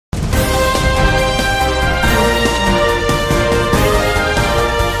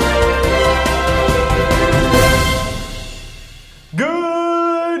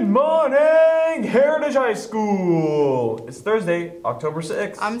High School. It's Thursday, October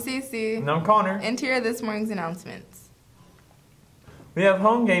 6th. I'm Cece. And I'm Connor. And here are this morning's announcements. We have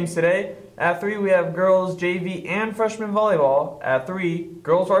home games today. At 3, we have girls JV and freshman volleyball. At 3,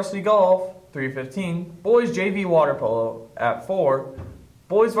 girls varsity golf, 3:15. Boys JV water polo. At 4,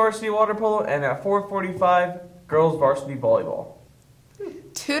 boys varsity water polo. And at 4:45, girls varsity volleyball.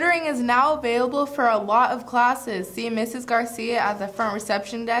 Tutoring is now available for a lot of classes. See Mrs. Garcia at the front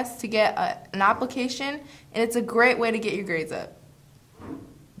reception desk to get an application, and it's a great way to get your grades up.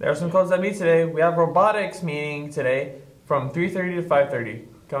 There are some clubs that meet today. We have robotics meeting today from 3:30 to 5:30.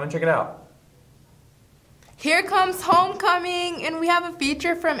 Come and check it out. Here comes homecoming, and we have a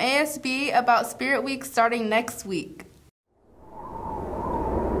feature from ASB about Spirit Week starting next week.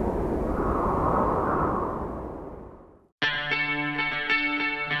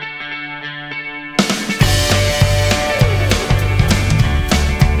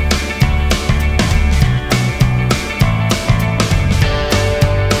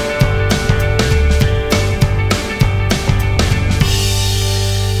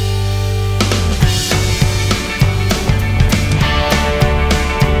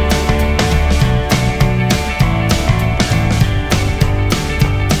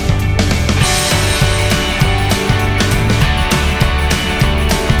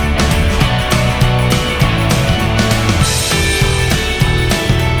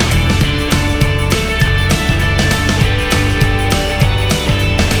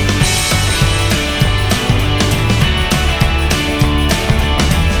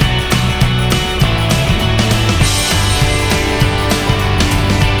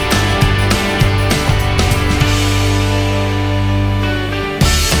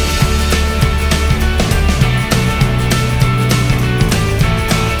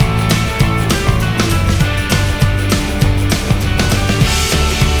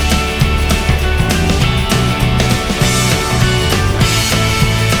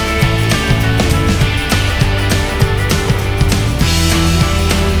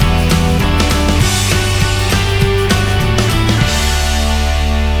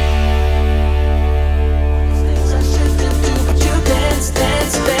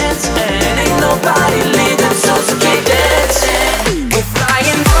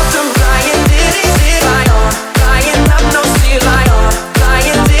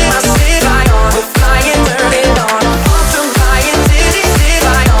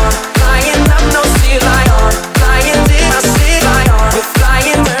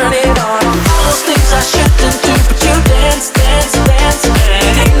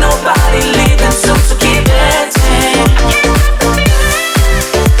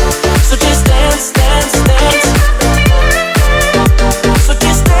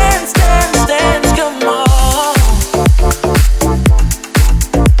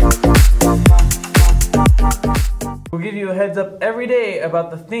 We'll give you a heads up every day about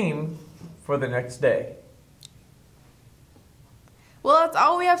the theme for the next day. Well, that's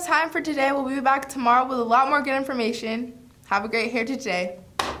all we have time for today. We'll be back tomorrow with a lot more good information. Have a great Heritage Day.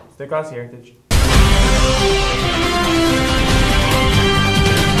 Stay classy, Heritage.